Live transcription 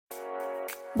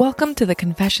Welcome to the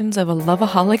Confessions of a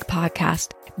Loveaholic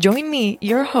podcast. Join me,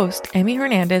 your host, Emmy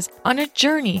Hernandez, on a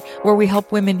journey where we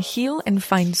help women heal and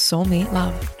find soulmate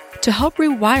love to help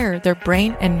rewire their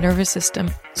brain and nervous system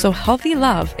so healthy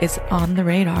love is on the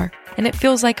radar and it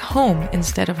feels like home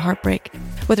instead of heartbreak.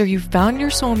 Whether you've found your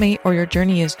soulmate or your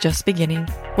journey is just beginning,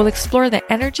 we'll explore the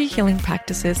energy healing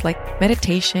practices like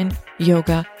meditation,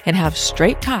 yoga, and have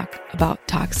straight talk about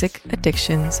toxic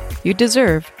addictions. You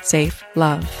deserve safe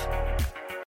love.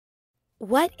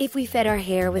 What if we fed our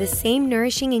hair with the same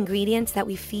nourishing ingredients that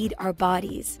we feed our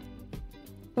bodies?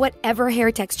 Whatever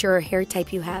hair texture or hair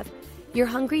type you have, your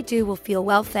hungry do will feel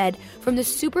well fed from the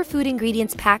superfood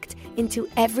ingredients packed into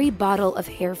every bottle of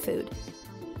hair food.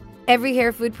 Every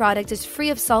hair food product is free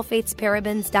of sulfates,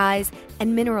 parabens, dyes,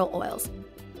 and mineral oils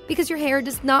because your hair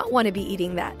does not want to be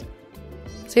eating that.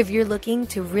 So if you're looking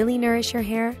to really nourish your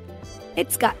hair,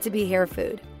 it's got to be hair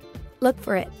food. Look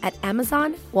for it at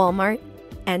Amazon, Walmart,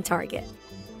 and Target.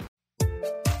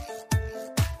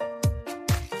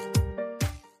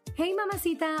 Hey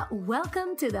mamacita,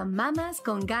 welcome to the Mamas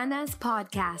con Ganas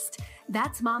podcast.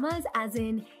 That's mamas as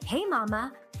in, hey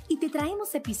mama, y te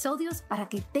traemos episodios para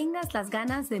que tengas las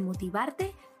ganas de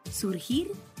motivarte,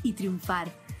 surgir y triunfar.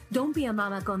 Don't be a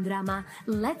mama con drama,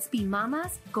 let's be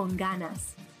mamas con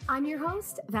ganas. I'm your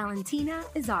host, Valentina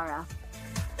Izara.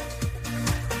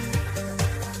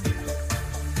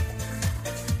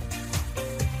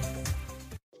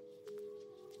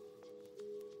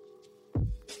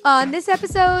 On this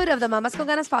episode of the Mamas con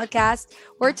Ganas podcast,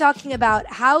 we're talking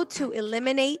about how to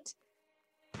eliminate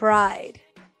pride.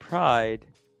 Pride,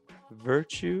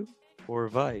 virtue, or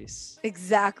vice?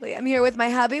 Exactly. I'm here with my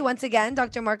hubby once again,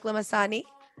 Dr. Mark Lamasani.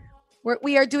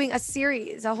 We are doing a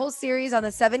whole series on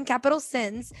the 7 capital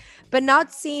sins, but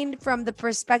not seen from the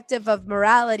perspective of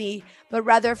morality, but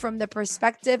rather from the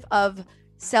perspective of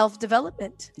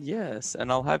self-development. Yes,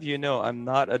 and I'll have you know, I'm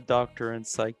not a doctor in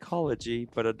psychology,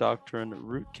 but a doctor in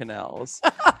root canals.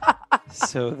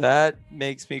 So that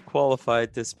makes me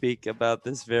qualified to speak about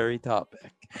this very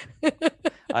topic.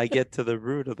 I get to the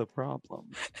root of the problem.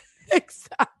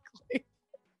 Exactly.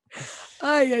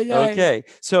 Okay,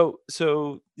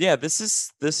 so yeah, this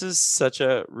is such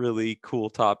a really cool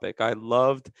topic. I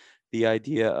loved the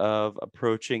idea of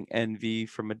approaching envy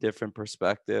from a different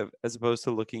perspective, as opposed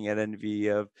to looking at envy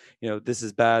of, this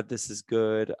is bad, this is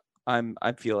good.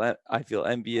 I feel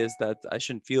envious that I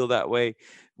shouldn't feel that way.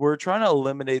 We're trying to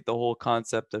eliminate the whole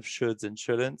concept of shoulds and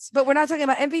shouldn'ts. But we're not talking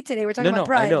about envy today. We're talking about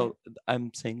pride. I know.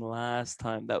 I'm saying last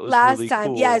time that was last really time,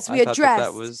 cool. yes, we addressed.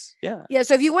 That was yeah.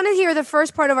 So if you want to hear the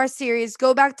first part of our series,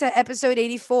 go back to episode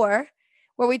 84.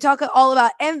 Where we talk all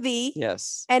about envy,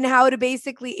 yes, and how to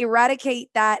basically eradicate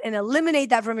that and eliminate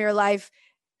that from your life,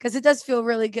 because it does feel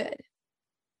really good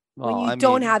when you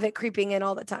don't have it creeping in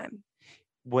all the time.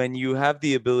 When you have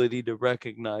the ability to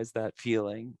recognize that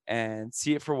feeling and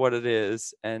see it for what it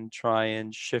is, and try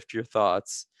and shift your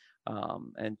thoughts,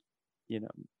 and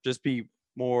just be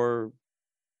more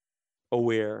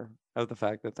aware of the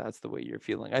fact that that's the way you're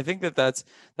feeling. I think that's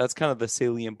kind of the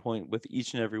salient point with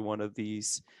each and every one of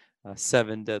these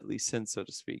 7 deadly sins, so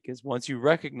to speak, is once you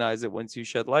recognize it, once you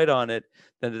shed light on it,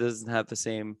 then it doesn't have the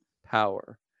same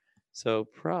power. So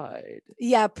pride.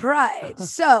 Yeah, pride.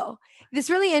 So this is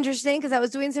really interesting because I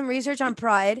was doing some research on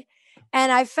pride,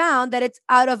 and I found that it's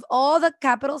out of all the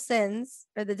capital sins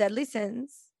or the deadly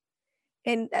sins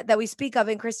that we speak of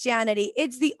in Christianity,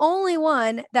 it's the only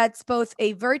one that's both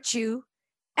a virtue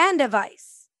and a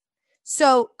vice.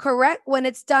 So correct, when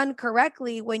it's done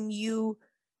correctly, when you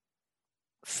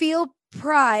feel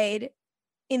pride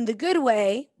in the good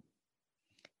way,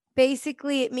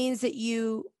 basically it means that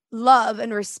you love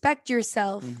and respect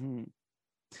yourself. Mm-hmm.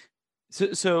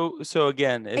 So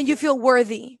again, and you feel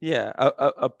worthy. Yeah,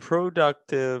 a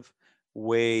productive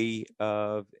way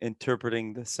of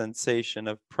interpreting the sensation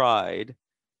of pride,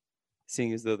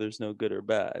 seeing as though there's no good or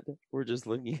bad. We're just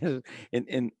looking at it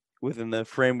in within the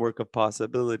framework of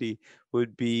possibility,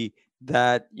 would be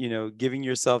that, giving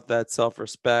yourself that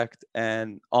self-respect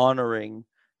and honoring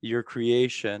your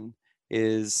creation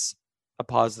is a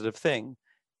positive thing.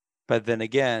 But then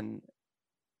again,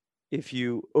 if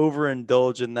you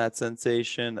overindulge in that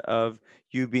sensation of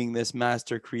you being this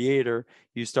master creator,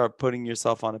 you start putting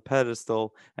yourself on a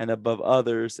pedestal and above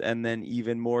others, and then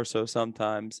even more so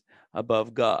sometimes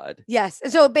above God. Yes.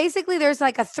 So basically there's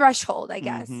like a threshold, I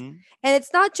guess. Mm-hmm. And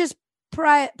it's not just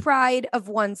pride of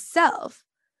oneself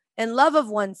and love of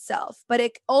oneself, but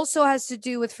it also has to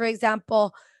do with, for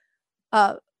example,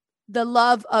 the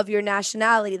love of your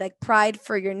nationality, like pride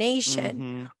for your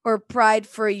nation, or pride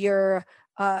for your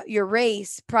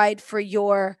race, pride for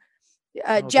your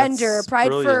gender, that's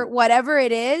pride for brilliant. whatever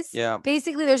it is. Yeah.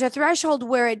 Basically, there's a threshold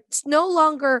where it's no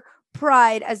longer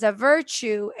pride as a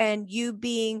virtue and you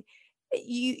being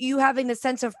you having the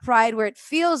sense of pride where it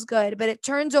feels good, but it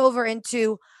turns over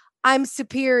into I'm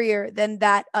superior than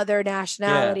that other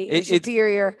nationality or It's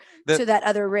superior that to that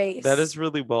other race. that is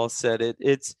really well said.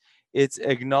 It's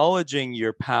acknowledging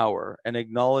your power and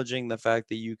acknowledging the fact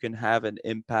that you can have an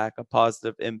impact, a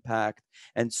positive impact,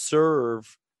 and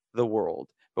serve the world.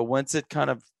 But once it kind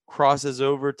of crosses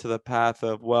over to the path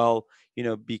of, well,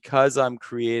 because I'm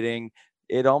creating,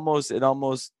 it almost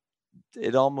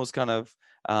kind of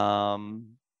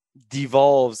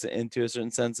devolves into a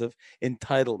certain sense of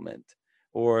entitlement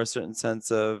or a certain sense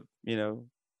of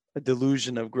a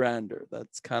delusion of grandeur.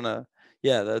 That's kind of,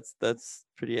 yeah, that's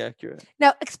pretty accurate.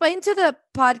 Now, explain to the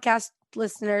podcast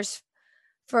listeners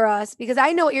for us, because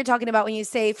I know what you're talking about when you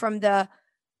say from the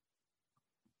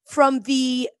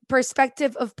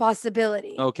perspective of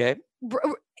possibility. Okay.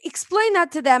 Explain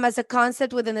that to them as a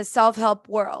concept within the self-help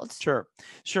world. Sure.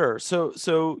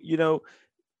 So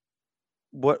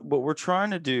what we're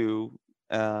trying to do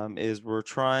is we're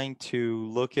trying to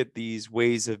look at these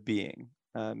ways of being,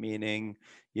 meaning,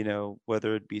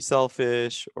 whether it be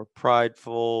selfish or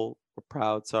prideful or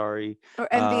proud, sorry, Or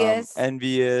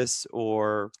envious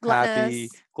or happy,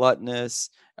 gluttonous.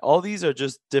 All these are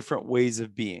just different ways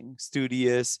of being.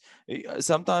 Studious.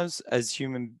 Sometimes as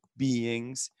human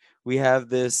beings, we have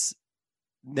this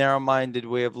narrow-minded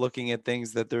way of looking at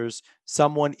things, that there's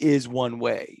someone is one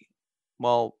way.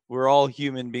 Well, we're all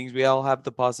human beings. We all have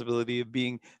the possibility of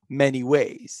being many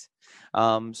ways.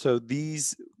 So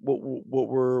these, what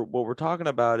we're talking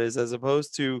about is, as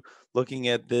opposed to looking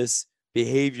at this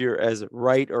behavior as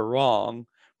right or wrong,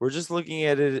 we're just looking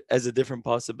at it as a different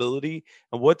possibility.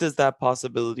 And what does that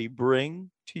possibility bring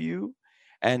to you?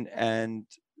 And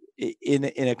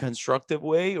in a constructive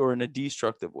way or in a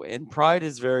destructive way. And pride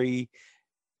is very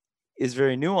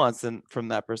nuanced from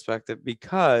that perspective,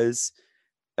 because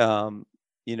a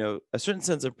certain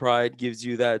sense of pride gives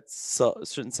you that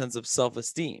certain sense of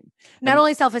self-esteem. Not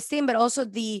only self-esteem, but also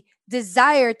the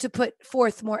desire to put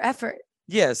forth more effort.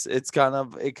 Yes, it kind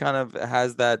of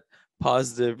has that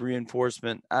positive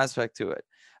reinforcement aspect to it.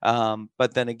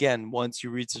 But then again, once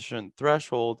you reach a certain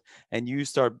threshold and you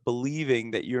start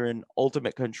believing that you're in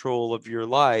ultimate control of your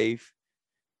life,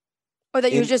 or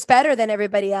that you're just better than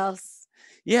everybody else.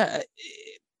 Yeah,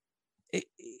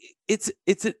 it's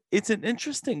an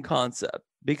interesting concept,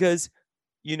 because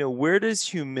where does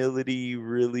humility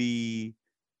really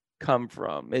come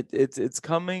from? It's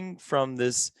coming from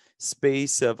this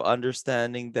space of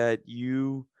understanding that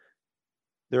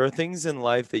there are things in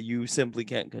life that you simply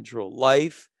can't control.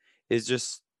 Life is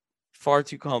just far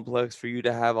too complex for you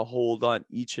to have a hold on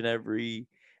each and every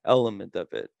element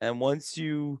of it. And once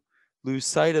you lose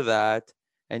sight of that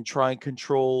and try and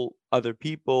control other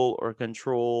people or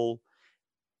control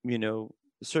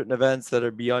certain events that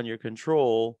are beyond your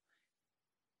control,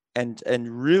 and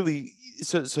really,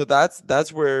 so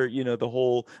that's where the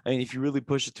whole, if you really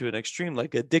push it to an extreme,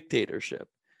 like a dictatorship,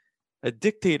 a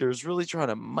dictator is really trying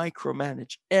to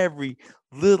micromanage every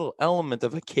little element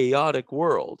of a chaotic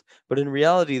world, but in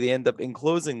reality they end up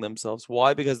enclosing themselves.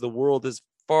 Why? Because the world is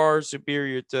far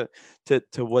superior to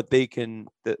what they can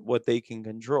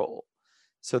control.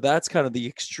 So that's kind of the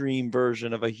extreme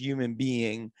version of a human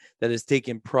being that has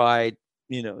taken pride,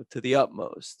 to the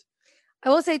utmost. I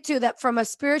will say too that from a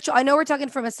spiritual, I know we're talking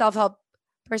from a self-help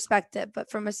perspective, but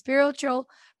from a spiritual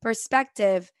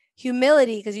perspective,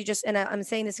 humility, because I'm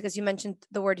saying this because you mentioned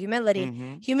the word humility.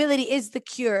 Mm-hmm. Humility is the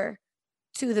cure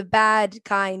to the bad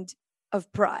kind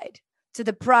of pride, to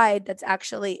the pride that's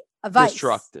actually a vice.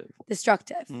 Destructive.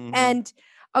 Mm-hmm. And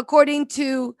according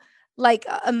to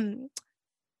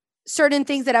certain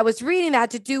things that I was reading that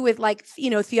had to do with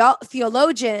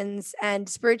theologians and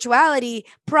spirituality,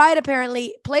 pride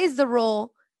apparently plays the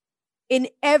role in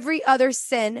every other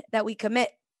sin that we commit.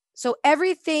 So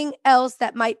everything else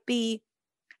that might be,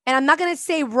 and I'm not going to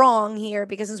say wrong here,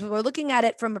 because since we're looking at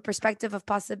it from a perspective of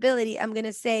possibility, I'm going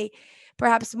to say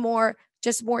perhaps more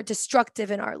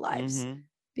destructive in our lives. Mm-hmm.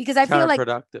 Because I feel like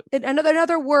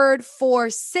another word for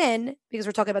sin, because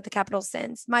we're talking about the capital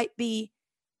sins, might be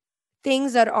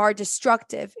things that are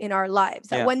destructive in our lives,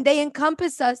 that when they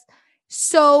encompass us,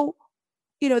 that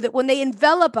when they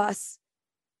envelop us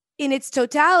in its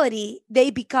totality, they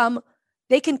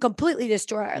can completely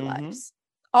destroy our lives.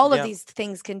 All of these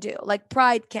things can do, like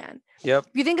pride can. Yep.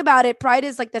 If you think about it, pride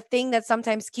is like the thing that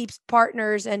sometimes keeps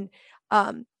partners and,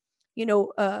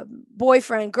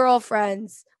 boyfriend,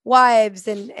 girlfriends, wives,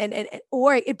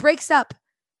 or it breaks up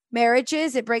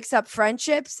marriages, it breaks up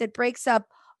friendships, it breaks up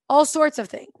all sorts of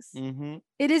things. Mm-hmm.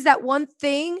 It is that one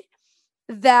thing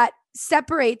that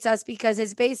separates us, because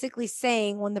it's basically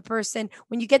saying when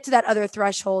you get to that other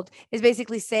threshold, is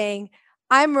basically saying,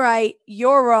 I'm right,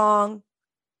 you're wrong,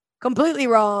 completely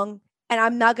wrong, and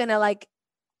I'm not going to like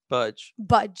Budge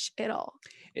at all.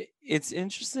 It's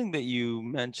interesting that you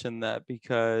mentioned that,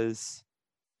 because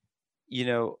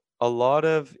a lot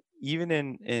of, even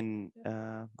in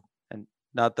and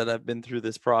not that I've been through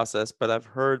this process, but I've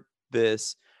heard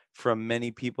this from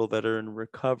many people that are in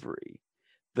recovery.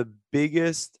 The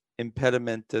biggest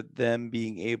impediment to them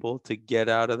being able to get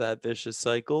out of that vicious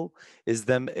cycle is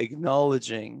them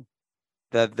acknowledging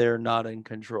that they're not in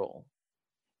control.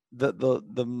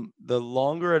 The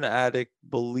longer an addict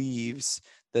believes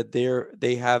that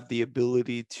they have the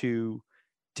ability to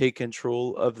take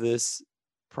control of this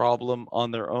problem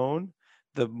on their own,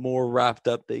 the more wrapped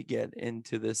up they get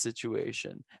into this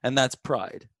situation. And that's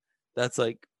pride. That's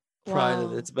like pride at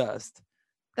Wow. its best.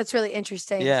 That's really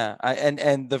interesting. Yeah,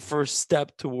 and the first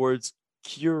step towards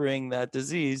curing that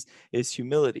disease is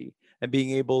humility, and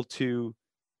being able to.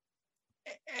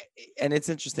 And it's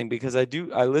interesting because I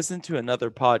listen to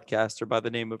another podcaster by the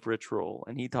name of Rich Roll,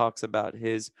 and he talks about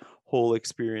his whole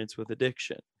experience with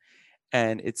addiction.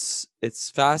 And it's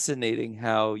fascinating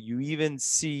how you even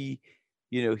see,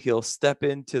 he'll step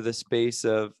into the space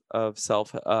of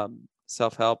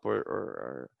self-help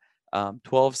or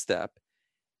 12 step,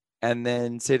 and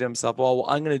then say to himself, well,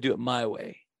 I'm going to do it my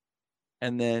way.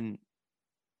 And then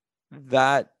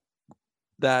that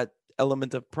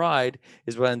element of pride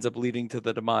is what ends up leading to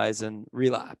the demise and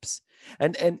relapse.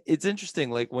 And it's interesting,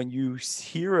 like when you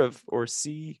hear of or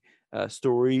see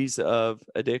stories of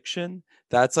addiction,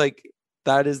 that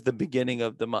is the beginning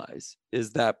of demise,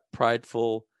 is that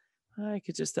prideful, let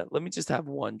me just have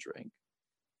one drink,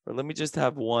 or let me just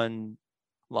have one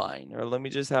line, or let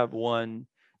me just have one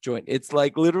joint. It's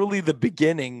like literally the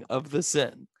beginning of the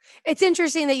sin. It's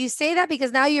interesting that you say that,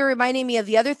 because now you're reminding me of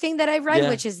the other thing that I've read, Yeah.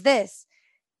 which is this,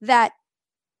 that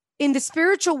in the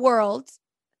spiritual world,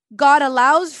 God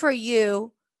allows for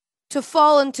you to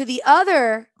fall into the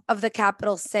other of the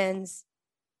capital sins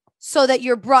so that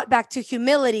you're brought back to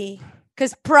humility,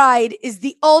 because pride is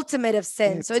the ultimate of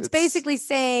sin. So it's basically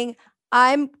saying,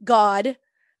 I'm God.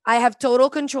 I have total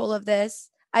control of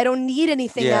this. I don't need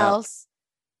anything else.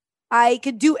 I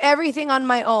could do everything on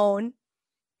my own.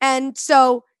 And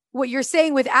so what you're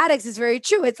saying with addicts is very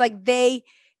true. It's like they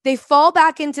fall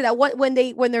back into that. When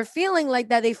they're feeling like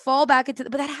that, they fall back into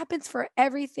but that happens for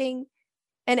everything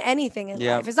and anything in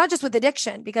life. It's not just with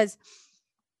addiction, because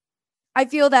I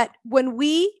feel that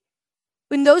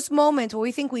in those moments where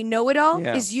we think we know it all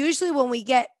is usually when we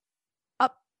get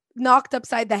knocked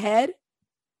upside the head,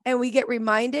 and we get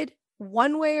reminded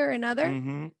one way or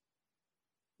another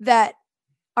that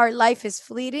our life is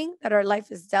fleeting, that our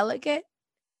life is delicate,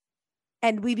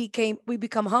 and we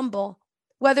become humble,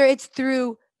 whether it's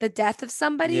through the death of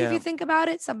somebody, if you think about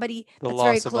it, somebody that's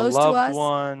very close to us,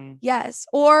 one. Yes,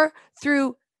 or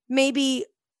through maybe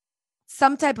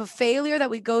some type of failure that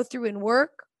we go through in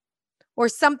work, or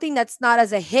something that's not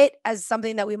as a hit as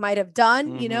something that we might have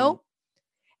done,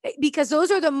 because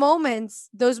those are the moments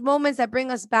that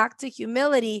bring us back to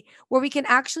humility, where we can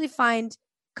actually find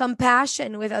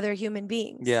compassion with other human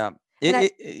beings. Yeah.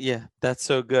 That's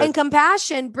so good. And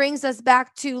compassion brings us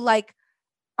back to like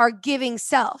our giving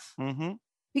self.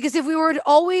 Because if we were to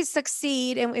always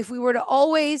succeed, and if we were to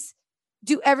always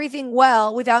do everything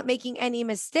well without making any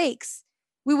mistakes,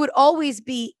 we would always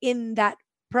be in that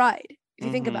pride, if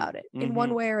you think about it, in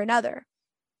one way or another.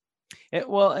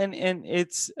 And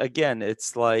it's, again,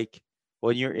 it's like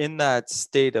when you're in that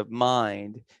state of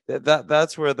mind,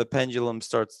 that's where the pendulum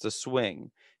starts to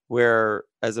swing, where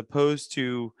as opposed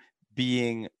to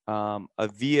being a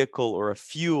vehicle or a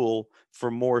fuel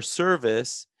for more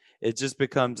service, it just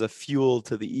becomes a fuel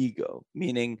to the ego.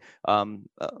 Meaning,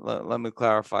 let me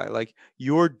clarify, like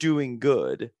you're doing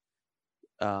good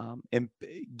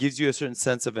gives you a certain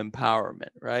sense of empowerment,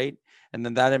 right? And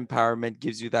then that empowerment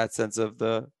gives you that sense of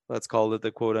let's call it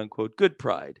the quote unquote good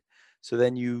pride. So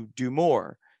then you do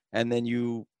more, and then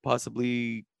you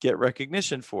possibly get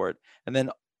recognition for it. And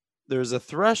then there's a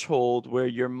threshold where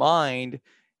your mind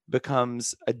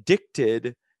becomes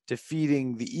addicted to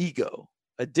feeding the ego,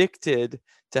 addicted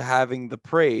to having the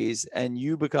praise, and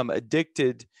you become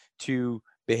addicted to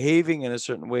behaving in a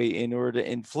certain way in order to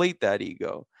inflate that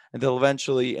ego, until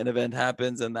eventually an event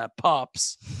happens and that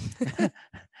pops.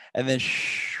 And then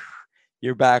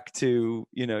you're back to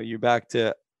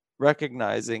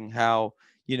recognizing how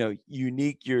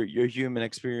unique your human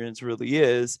experience really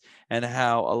is, and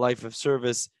how a life of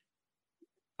service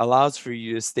allows for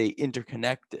you to stay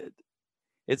interconnected.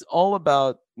 It's all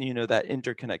about, that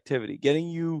interconnectivity, getting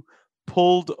you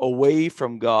pulled away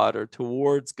from God or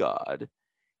towards God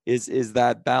is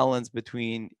that balance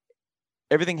between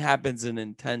everything happens in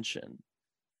intention,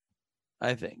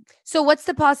 I think. So what's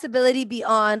the possibility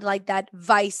beyond like that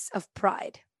vice of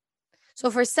pride? So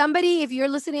for somebody, if you're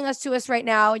listening to us right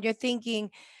now and you're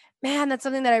thinking, man, that's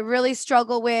something that I really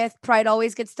struggle with. Pride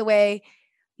always gets the way,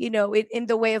 in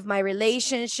the way of my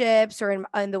relationships, or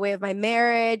in the way of my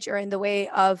marriage, or in the way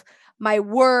of my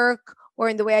work, or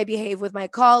in the way I behave with my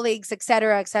colleagues, et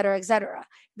cetera, et cetera, et cetera.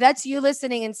 That's you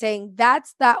listening and saying,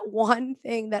 that's that one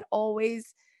thing that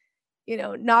always,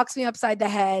 knocks me upside the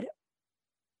head.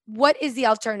 What is the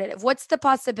alternative? What's the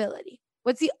possibility?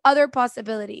 What's the other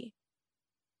possibility?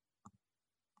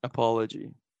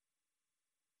 Apology.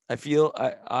 I feel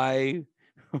I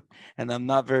and I'm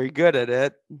not very good at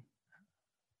it.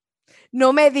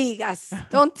 No me digas.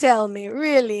 Don't tell me.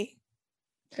 Really?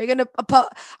 Are you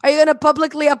gonna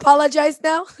publicly apologize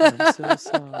now? I'm so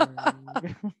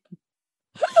sorry.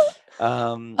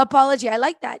 Apology. I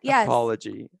like that. Yes.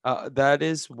 Apology. That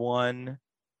is one.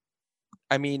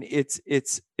 I mean, it's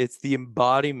the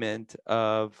embodiment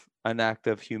of an act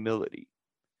of humility.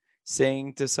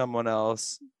 Saying to someone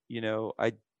else,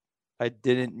 I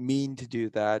didn't mean to do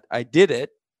that. I did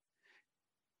it,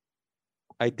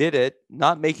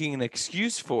 not making an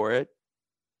excuse for it.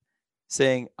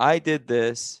 Saying, I did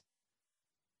this.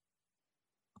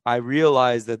 I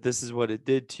realized that this is what it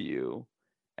did to you,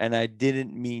 and I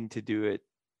didn't mean to do it.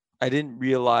 I didn't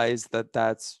realize that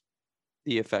that's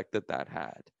the effect that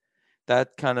had.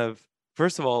 That kind of,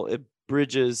 first of all, it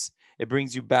brings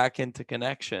you back into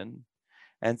connection.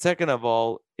 And second of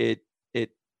all, it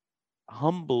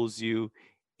humbles you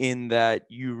in that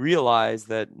you realize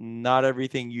that not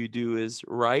everything you do is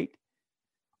right,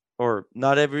 or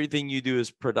not everything you do is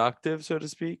productive, so to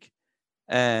speak.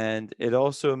 And it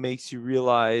also makes you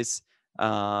realize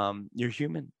you're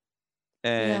human,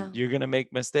 and you're going to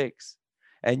make mistakes,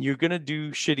 and you're going to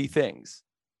do shitty things.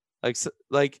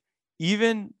 Like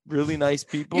even really nice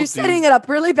people. You're setting it up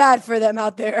really bad for them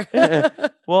out there.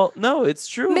 Well, no, it's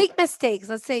true. Make mistakes.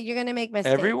 Let's say you're going to make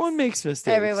mistakes. Everyone makes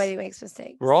mistakes. Everybody makes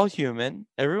mistakes. We're all human.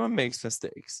 Everyone makes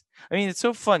mistakes. I mean, it's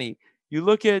so funny. You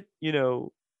look at,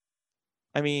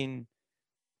 I mean,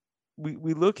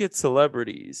 we look at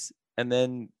celebrities, and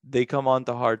then they come on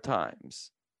to hard times,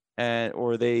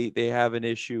 or they have an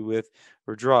issue with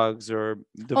or drugs or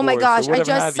divorce. Oh my gosh, I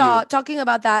just saw, talking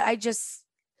about that,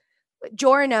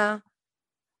 Jorna,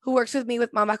 who works with me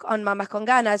on Mama Con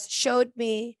Ganas, showed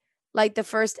me like the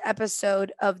first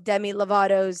episode of Demi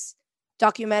Lovato's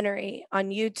documentary on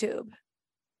YouTube.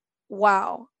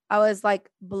 Wow. I was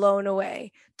like blown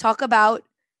away. Talk about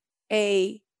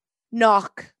a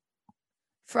knock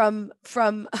from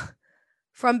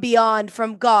beyond,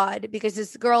 from God, because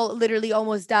this girl literally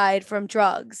almost died from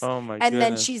drugs. Oh my And goodness.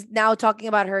 then she's now talking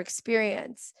about her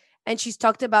experience, and she's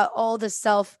talked about all the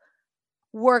self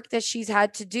work that she's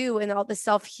had to do, and all the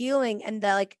self-healing, and the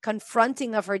like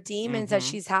confronting of her demons that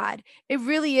she's had. It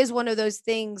really is one of those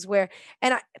things where,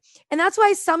 and that's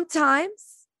why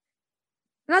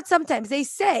they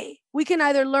say we can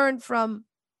either learn from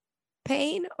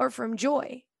pain or from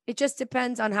joy. It just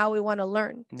depends on how we want to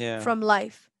learn from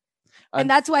life. And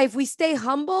that's why if we stay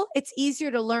humble, it's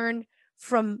easier to learn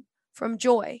from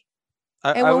joy.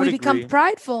 And when we become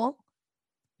prideful,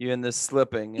 you end up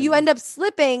slipping. You end up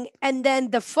slipping, and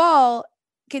then the fall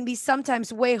can be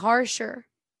sometimes way harsher.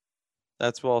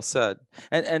 That's well said.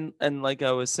 And like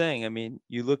I was saying, I mean,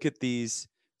 you look at these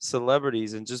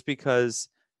celebrities, and just because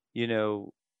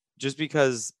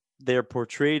they're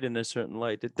portrayed in a certain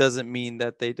light, it doesn't mean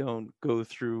that they don't go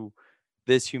through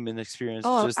this human experience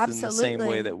absolutely. in the same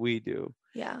way that we do.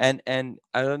 Yeah. And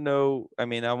I don't know, I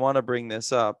mean, I want to bring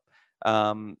this up.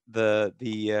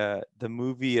 The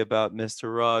movie about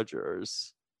Mr.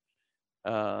 Rogers.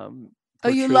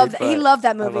 You love that. He loved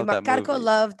that movie. Marco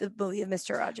loved the movie of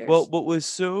Mr. Rogers. Well, what was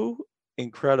so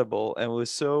incredible and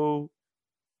was so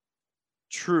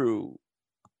true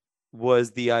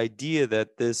was the idea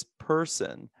that this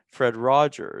person, Fred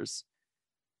Rogers,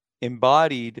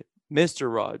 embodied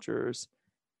Mr. Rogers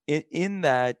in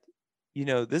that,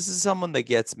 this is someone that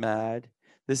gets mad.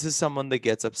 This is someone that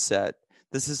gets upset.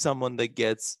 This is someone that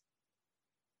gets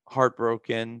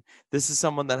heartbroken. This is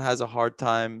someone that has a hard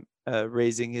time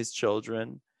raising his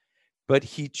children, but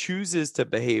he chooses to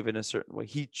behave in a certain way.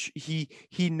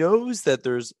 He knows that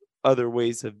there's other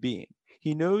ways of being.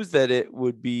 He knows that it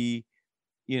would be,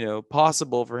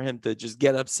 possible for him to just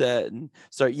get upset and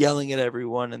start yelling at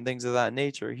everyone and things of that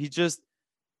nature. He just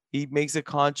he makes a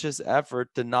conscious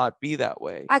effort to not be that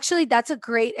way. Actually, that's a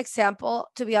great example,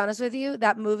 to be honest with you.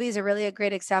 That movie is a really a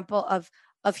great example of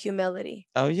humility,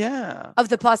 Oh yeah. of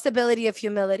the possibility of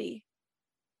humility.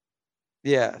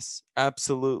 Yes,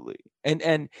 absolutely.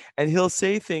 And he'll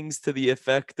say things to the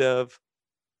effect of,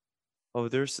 oh,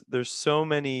 there's so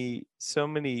many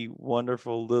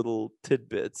wonderful little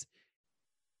tidbits.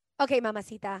 Okay,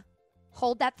 mamacita,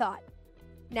 hold that thought.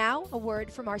 Now, a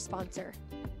word from our sponsor.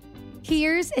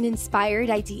 Here's an inspired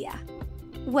idea.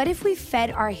 What if we fed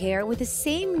our hair with the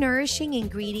same nourishing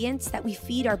ingredients that we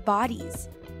feed our bodies?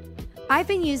 I've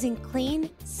been using clean,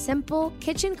 simple,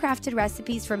 kitchen-crafted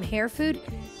recipes from Hair Food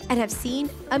and have seen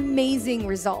amazing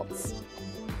results.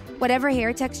 Whatever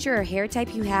hair texture or hair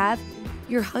type you have,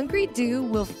 your hungry do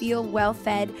will feel well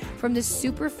fed from the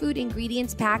superfood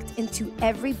ingredients packed into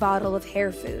every bottle of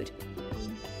Hair Food.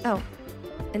 Oh,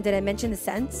 and did I mention the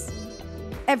scents?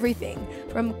 Everything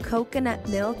from coconut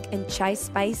milk and chai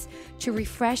spice to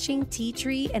refreshing tea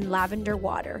tree and lavender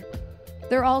water.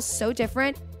 They're all so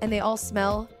different and they all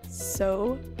smell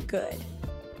so good.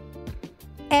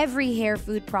 Every Hair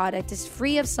Food product is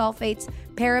free of sulfates,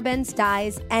 parabens,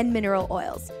 dyes, and mineral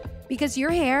oils because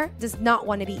your hair does not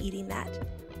want to be eating that.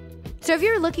 So if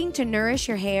you're looking to nourish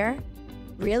your hair,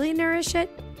 really nourish it,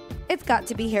 it's got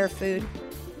to be Hair Food.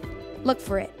 Look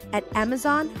for it at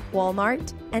Amazon,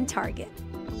 Walmart, and Target.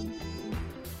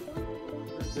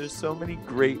 There's so many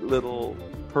great little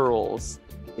pearls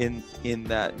in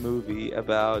that movie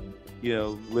about, you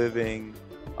know, living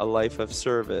a life of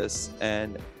service,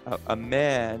 and a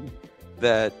man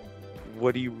that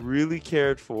what he really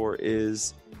cared for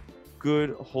is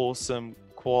good, wholesome,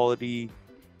 quality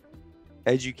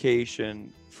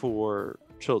education for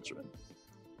children.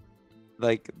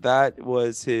 Like, that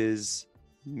was his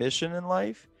mission in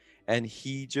life, and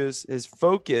his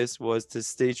focus was to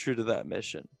stay true to that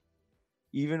mission.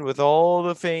 Even with all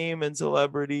the fame and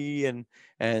celebrity and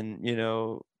you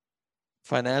know,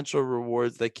 financial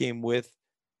rewards that came with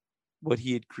what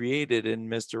he had created in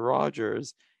Mr.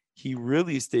 Rogers, he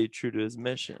really stayed true to his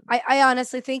mission. I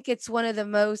honestly think it's one of the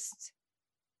most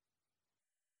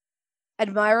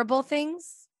admirable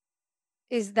things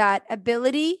is that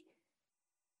ability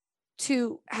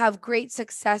to have great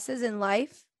successes in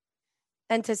life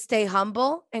and to stay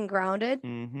humble and grounded.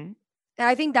 Mm-hmm. And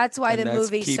I think that's why And the that's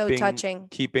movie's so touching.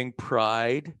 Keeping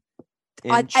pride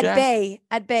At bay.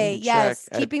 In Yes.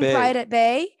 check, Keeping at bay. pride at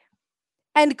bay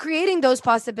and creating those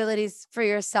possibilities for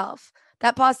yourself.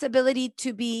 That possibility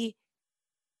to be,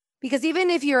 because even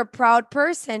if you're a proud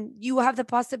person, you have the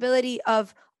possibility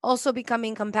of also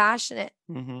becoming compassionate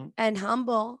Mm-hmm. and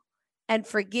humble and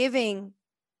forgiving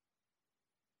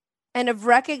and of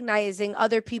recognizing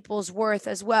other people's worth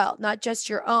as well, not just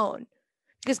your own.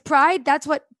 Because pride, that's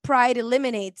what pride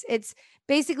eliminates. It's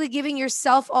basically giving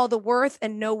yourself all the worth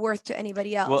and no worth to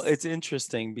anybody else. Well, it's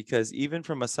interesting because even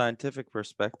from a scientific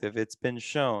perspective, it's been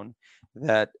shown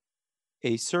that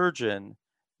a surgeon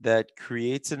that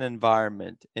creates an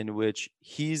environment in which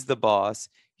he's the boss,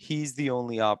 he's the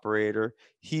only operator,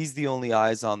 he's the only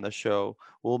eyes on the show,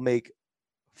 will make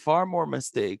far more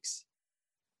mistakes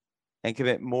and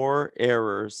commit more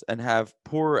errors and have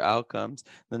poorer outcomes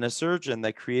than a surgeon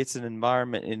that creates an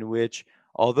environment in which,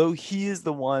 although he is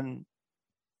the one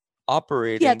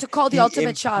operating, to call the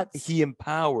ultimate shots. He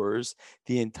empowers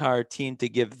the entire team to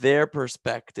give their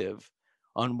perspective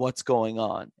on what's going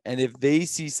on. And if they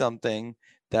see something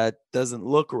that doesn't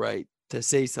look right, to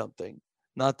say something,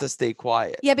 not to stay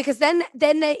quiet. Yeah, because then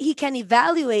he can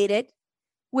evaluate it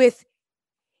with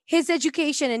his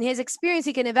education and his experience.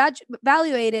 He can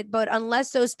evaluate it, but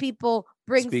unless those people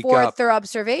bring forth their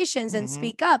observations and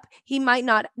speak up, he might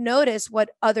not notice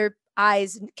what other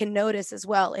eyes can notice as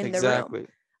well in the room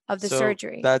of the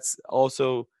surgery. That's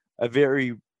also a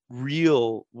very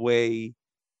real way,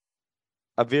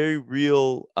 a very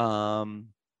real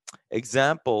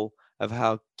example of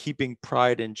how keeping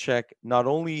pride in check, not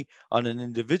only on an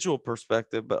individual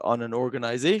perspective, but on an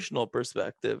organizational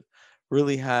perspective,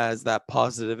 really has that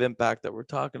positive impact that we're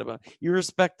talking about,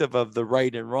 irrespective of the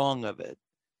right and wrong of it.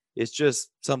 It's just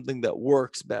something that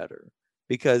works better,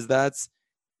 because that's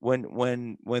when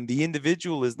the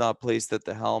individual is not placed at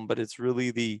the helm, but it's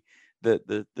really the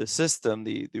system,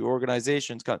 the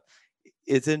organization's.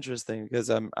 It's interesting because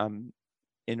I'm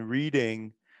in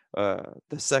reading the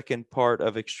second part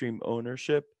of Extreme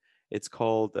Ownership. It's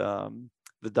called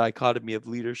The Dichotomy of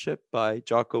Leadership by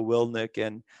Jocko Willink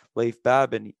and Leif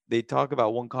Babin. They talk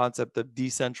about one concept of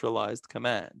decentralized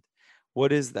command.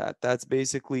 What is that? That's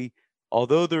basically,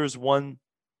 although there's one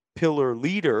pillar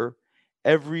leader,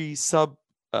 every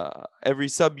subunit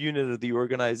of the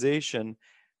organization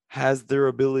has their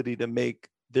ability to make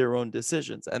their own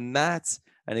decisions. And that's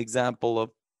an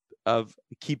example of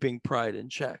keeping pride in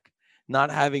check. Not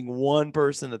having one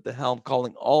person at the helm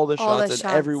calling all the All the shots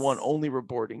and everyone shots. only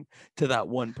reporting to that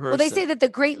one person. Well, they say that the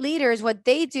great leaders, what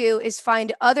they do is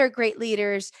find other great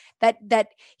leaders that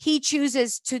he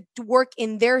chooses to work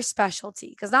in their specialty,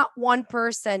 because not one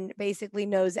person basically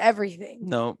knows everything.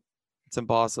 No, it's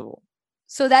impossible.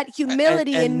 So that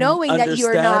humility in knowing that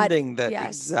you're not, understanding that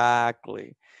yes.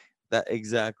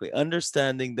 exactly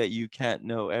understanding that you can't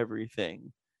know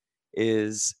everything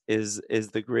is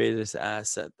the greatest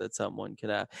asset that someone can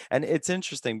have. And it's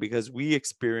interesting because we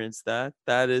experienced that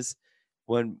is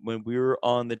when we were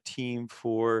on the team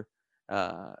for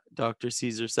Dr.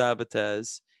 Cesar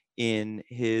Sabates in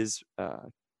his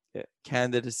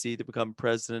candidacy to become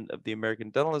president of the American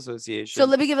Dental Association. So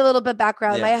let me give a little bit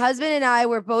background. Yeah. My husband and I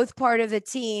were both part of the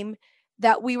team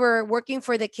that we were working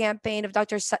for the campaign of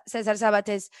Dr. Cesar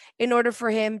Sabates in order for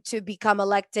him to become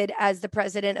elected as the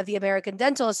president of the American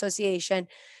Dental Association.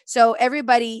 So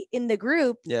everybody in the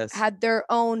group Yes. had their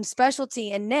own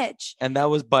specialty and niche. And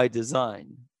that was by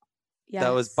design. Yes.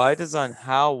 That was by design.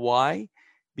 How? Why?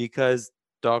 Because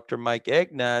Dr. Mike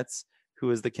Ignatz, who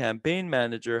was the campaign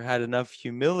manager, had enough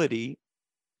humility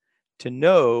to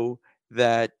know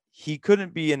that he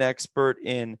couldn't be an expert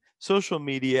in social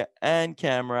media and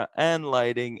camera and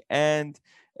lighting and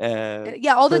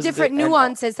all the different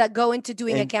nuances that go into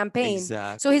doing a campaign.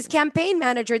 Exactly. So his campaign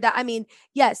manager,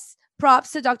 yes,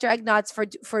 props to Dr. Ignatz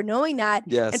for knowing that,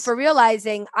 yes, and for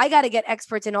realizing I got to get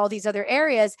experts in all these other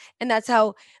areas. And that's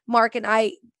how Mark and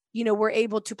I, were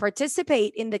able to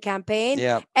participate in the campaign.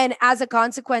 Yeah. And as a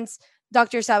consequence,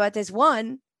 Dr. Sabates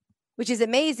won, which is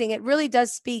amazing. It really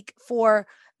does speak for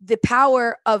the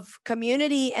power of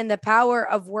community and the power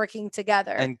of working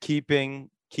together and keeping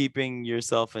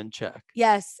yourself in check.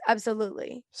 Yes,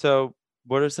 absolutely. So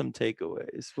what are some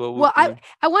takeaways?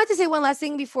 I wanted to say one last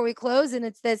thing before we close, and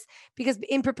it's this, because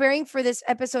in preparing for this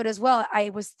episode as well, I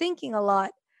was thinking a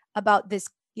lot about this,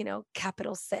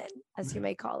 capital sin, as you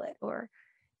may call it, or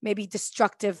maybe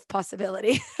destructive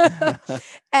possibility.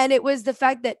 And it was the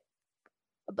fact that,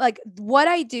 like, what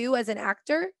I do as an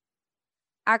actor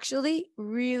actually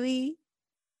really,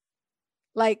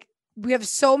 like, we have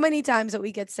so many times that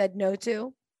we get said no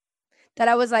to, that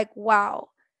I was like, wow,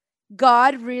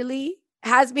 God really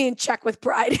has me in check with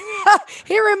pride.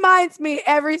 He reminds me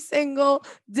every single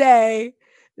day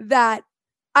that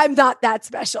I'm not that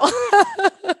special.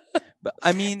 But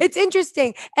I mean, it's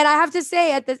interesting. And I have to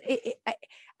say,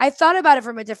 I thought about it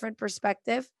from a different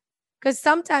perspective, because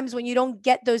sometimes when you don't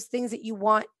get those things that you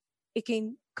want, it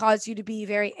can cause you to be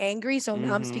very angry. So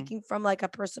now I'm speaking from like a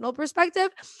personal perspective.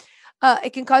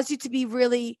 It can cause you to be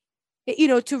really,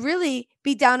 to really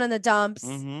be down in the dumps,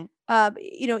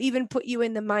 even put you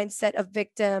in the mindset of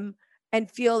victim and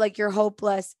feel like you're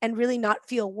hopeless and really not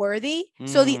feel worthy.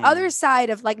 So the other side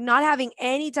of like not having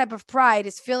any type of pride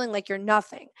is feeling like you're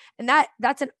nothing. And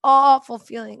that's an awful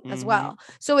feeling as well.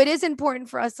 So it is important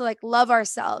for us to like love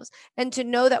ourselves and to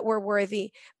know that we're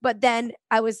worthy. But then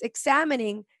I was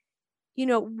examining,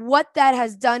 what that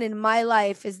has done in my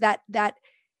life is that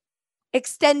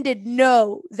extended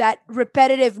no, that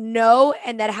repetitive no,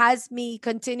 and that has me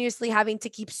continuously having to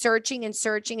keep searching and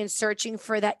searching and searching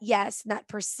for that yes, and that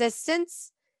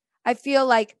persistence. I feel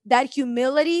like that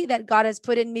humility that God has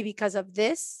put in me because of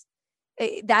this,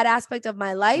 that aspect of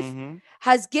my life,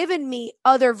 has given me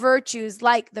other virtues,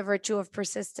 like the virtue of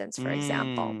persistence, for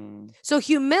example. So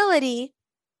humility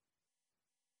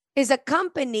is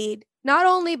accompanied not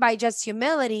only by just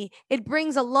humility, it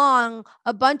brings along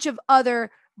a bunch of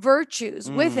other virtues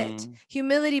with it.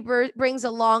 Humility brings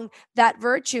along that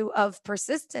virtue of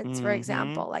persistence, for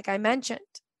example, like I mentioned.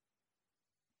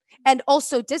 And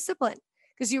also discipline,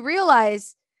 because you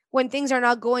realize when things are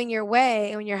not going your way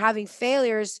and when you're having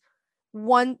failures,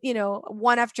 one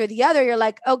after the other, you're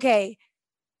like, okay,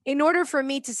 in order for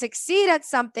me to succeed at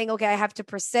something, okay, I have to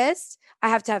persist. I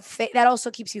have to have faith. That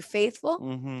also keeps you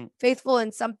faithful, faithful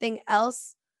in something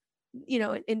else, in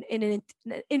an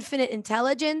infinite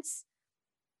intelligence,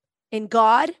 in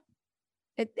God.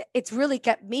 It's really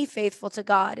kept me faithful to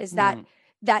God, is that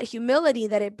humility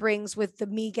that it brings with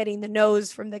me getting the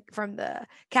no's from the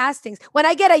castings. When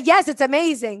I get a yes, it's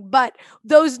amazing, but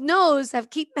those no's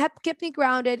have kept me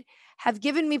grounded, have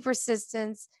given me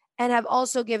persistence, and have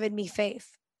also given me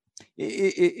faith.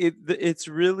 It's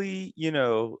really,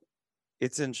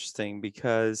 it's interesting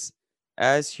because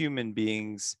as human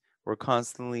beings, we're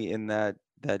constantly in that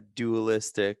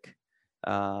dualistic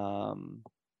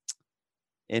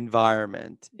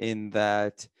environment, in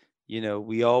that,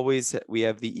 we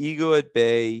have the ego at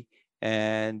bay,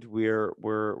 and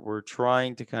we're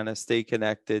trying to kind of stay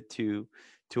connected to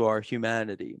to our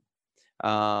humanity.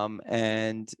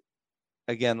 And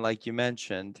again, like you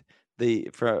mentioned,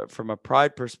 from a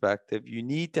pride perspective, you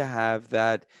need to have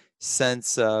that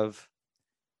sense of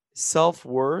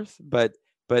self-worth, but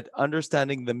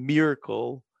understanding the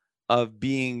miracle of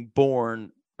being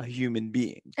born a human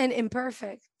being. And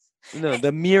imperfect. No,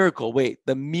 the miracle, wait,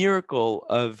 the miracle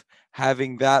of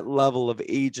having that level of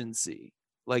agency,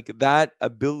 like that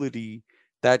ability,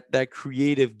 that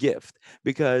creative gift.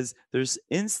 Because there's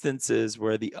instances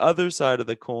where the other side of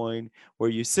the coin, where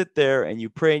you sit there and you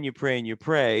pray and you pray and you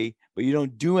pray, but you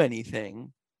don't do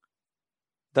anything,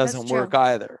 doesn't That's work true.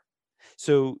 either.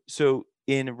 So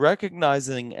in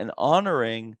recognizing and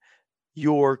honoring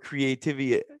your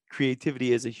creativity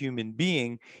as a human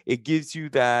being, it gives you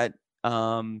that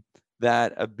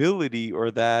that ability, or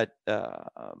that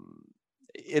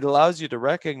it allows you to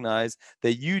recognize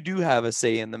that you do have a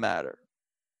say in the matter.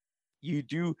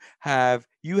 You have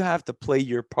to play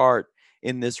your part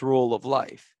in this role of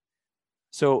life.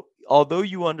 So although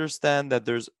you understand that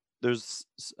there's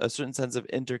a certain sense of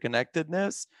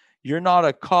interconnectedness, you're not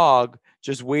a cog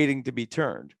just waiting to be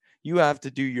turned. You have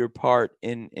to do your part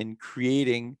in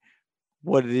creating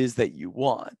what it is that you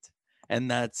want. And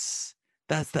that's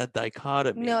that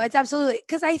dichotomy. No, it's absolutely,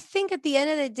 because I think at the end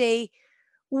of the day,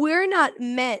 we're not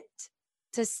meant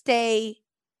to stay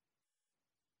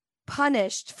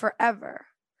punished forever.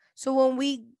 So when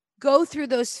we go through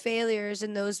those failures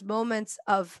and those moments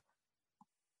of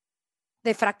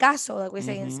de fracaso, like we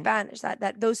say in Spanish,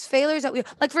 that those failures that we,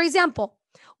 like, for example,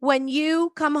 when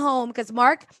you come home, because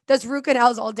Mark does root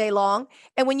canals all day long,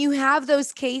 and when you have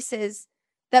those cases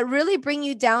that really bring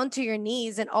you down to your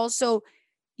knees, and also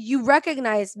you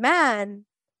recognize, man,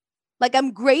 like,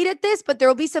 I'm great at this, but there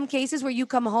will be some cases where you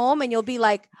come home and you'll be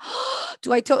like, oh,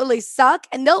 do I totally suck?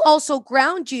 And they'll also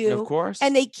ground you. Of course.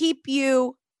 And they keep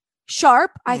you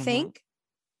sharp, I think.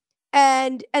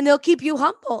 And they'll keep you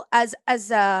humble as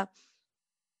a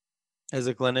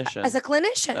clinician. As a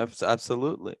clinician.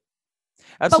 Absolutely.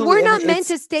 But we're not meant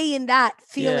to stay in that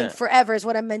feeling forever, is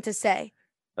what I'm meant to say.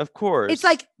 Of course. It's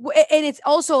like, and it's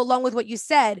also along with what you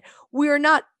said, we're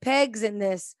not pegs in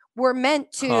this. We're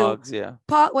meant to cogs, yeah.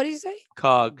 What do you say?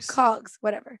 Cogs,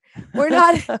 whatever. We're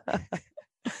not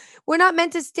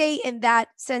meant to stay in that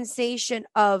sensation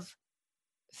of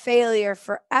failure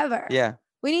forever. Yeah.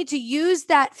 We need to use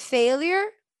that failure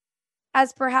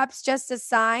as perhaps just a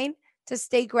sign to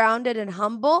stay grounded and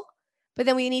humble, but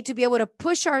then we need to be able to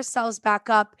push ourselves back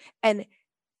up and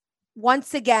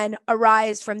once again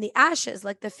arise from the ashes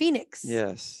like the phoenix.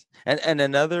 Yes. And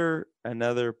another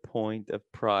point of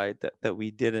pride that we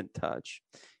didn't touch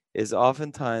is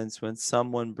oftentimes when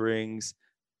someone brings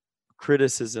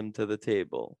criticism to the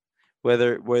table,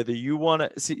 whether you want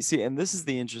to see, and this is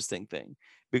the interesting thing,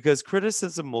 because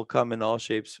criticism will come in all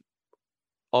shapes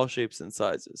and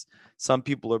sizes. Some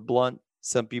people are blunt,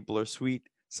 some people are sweet,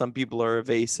 some people are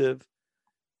evasive.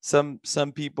 Some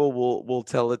people will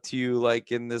tell it to you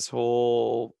like in this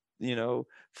whole,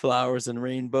 flowers and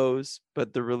rainbows,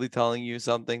 but they're really telling you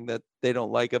something that they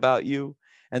don't like about you.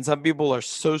 And some people are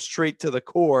so straight to the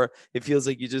core, it feels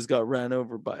like you just got ran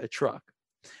over by a truck.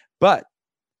 But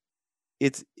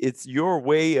it's your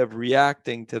way of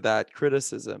reacting to that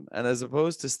criticism, and as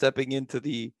opposed to stepping into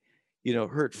the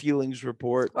hurt feelings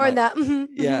report or that no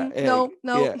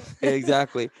yeah,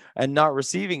 exactly, and not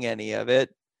receiving any of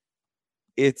it.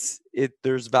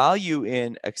 There's value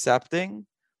in accepting,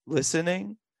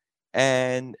 listening,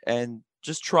 and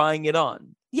just trying it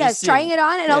on. Yes, trying it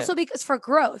on, and also because for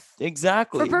growth.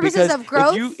 Exactly. For purposes of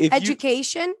growth,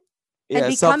 education,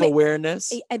 and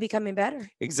self-awareness, and becoming better.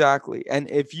 Exactly.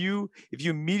 And if you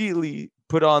immediately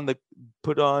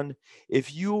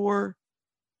if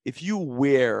you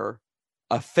wear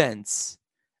offense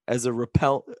as a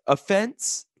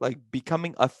offense, like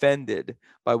becoming offended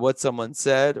by what someone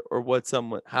said or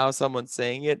how someone's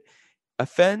saying it,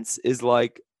 offense is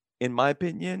like, in my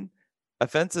opinion,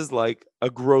 offense is like a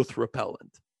growth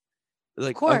repellent.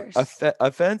 Like, of course,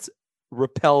 offense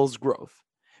repels growth,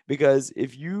 because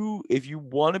if you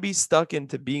want to be stuck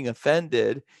into being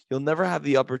offended, you'll never have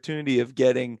the opportunity of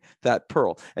getting that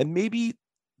pearl. And maybe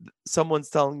someone's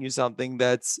telling you something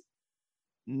that's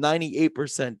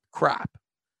 98% crap,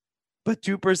 but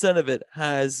 2% of it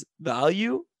has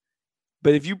value.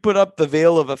 But if you put up the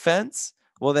veil of offense,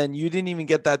 well, then you didn't even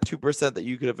get that 2% that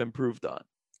you could have improved on.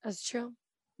 That's true.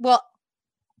 Well,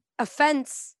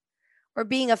 offense or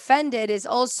being offended is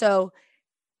also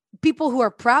people who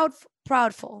are proud.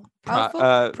 People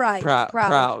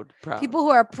who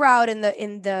are proud in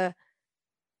the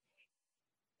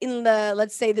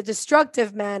let's say the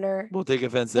destructive manner. We'll take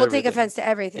offense to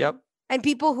everything. Yep. And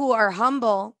people who are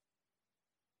humble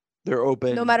They're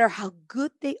open. No matter how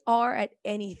good they are at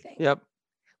anything. Yep.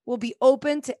 We'll be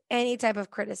open to any type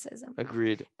of criticism.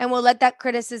 Agreed. And we'll let that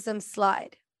criticism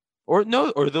slide. Or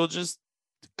they'll just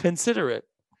consider it.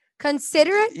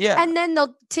 Consider it. Yeah. And then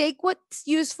they'll take what's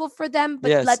useful for them, but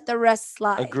Yes. let the rest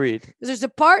slide. Agreed. Because there's a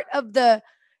part of the,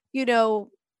 Yeah,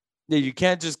 you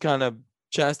can't just kind of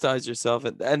chastise yourself.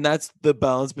 And that's the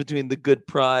balance between the good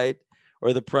pride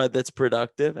or the pride that's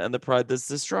productive and the pride that's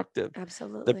destructive.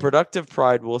 Absolutely. The productive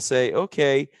pride will say,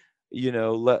 okay,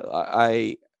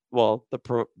 the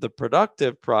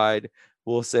productive pride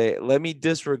will say, let me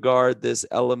disregard this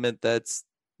element that's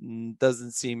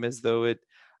doesn't seem as though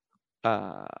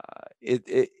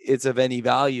it's of any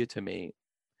value to me.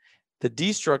 The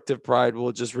destructive pride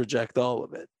will just reject all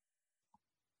of it.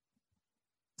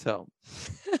 So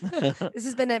this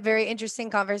has been a very interesting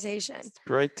conversation.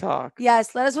 Great talk.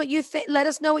 Yes. Let us know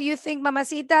what you think,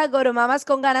 Mamacita. Go to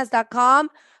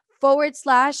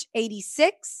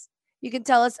mamasconganas.com/86. You can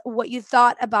tell us what you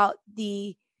thought about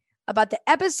the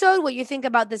episode, what you think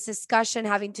about this discussion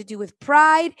having to do with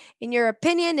pride. In your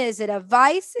opinion, is it a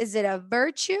vice? Is it a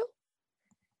virtue?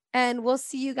 And we'll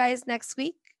see you guys next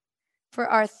week for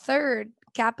our third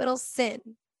capital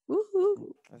sin.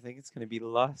 Woohoo. I think it's going to be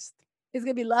lust. It's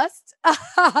going to be lust?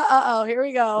 Uh-oh, here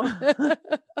we go.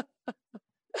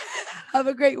 Have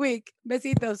a great week.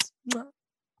 Besitos.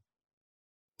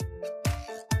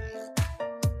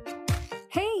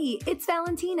 Hey, it's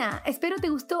Valentina. Espero te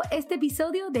gustó este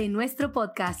episodio de nuestro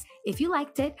podcast. If you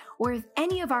liked it, or if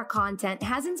any of our content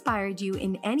has inspired you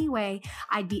in any way,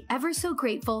 I'd be ever so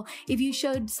grateful if you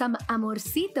showed some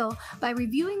amorcito by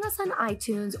reviewing us on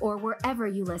iTunes or wherever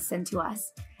you listen to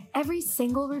us. Every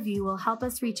single review will help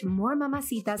us reach more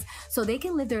mamacitas so they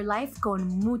can live their life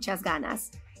con muchas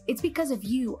ganas. It's because of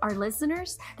you, our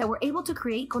listeners, that we're able to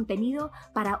create contenido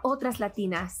para otras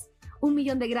latinas.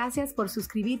 1,000,000 de gracias por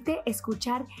suscribirte,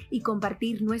 escuchar y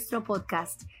compartir nuestro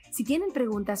podcast. Si tienen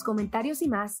preguntas, comentarios y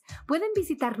más, pueden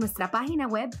visitar nuestra página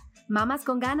web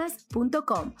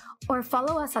mamasconganas.com or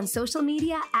follow us on social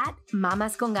media at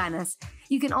mamasconganas.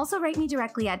 You can also write me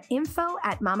directly at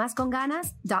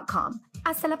info@mamasconganas.com.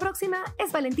 Hasta la próxima,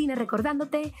 es Valentina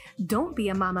recordándote, don't be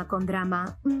a mama con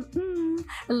drama.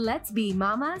 Let's be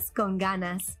mamas con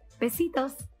ganas.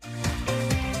 Besitos.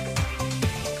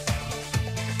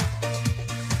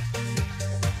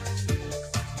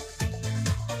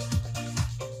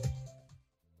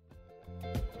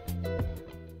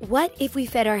 What if we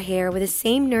fed our hair with the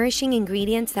same nourishing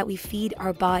ingredients that we feed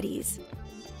our bodies?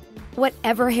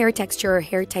 Whatever hair texture or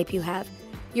hair type you have,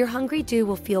 your hungry do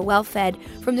will feel well fed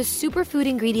from the superfood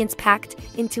ingredients packed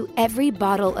into every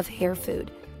bottle of hair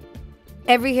food.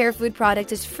 Every hair food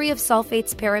product is free of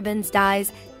sulfates, parabens,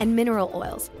 dyes, and mineral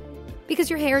oils, because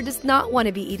your hair does not want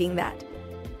to be eating that.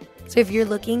 So if you're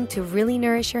looking to really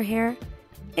nourish your hair,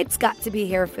 it's got to be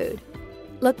hair food.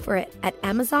 Look for it at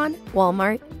Amazon,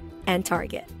 Walmart, and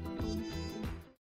Target.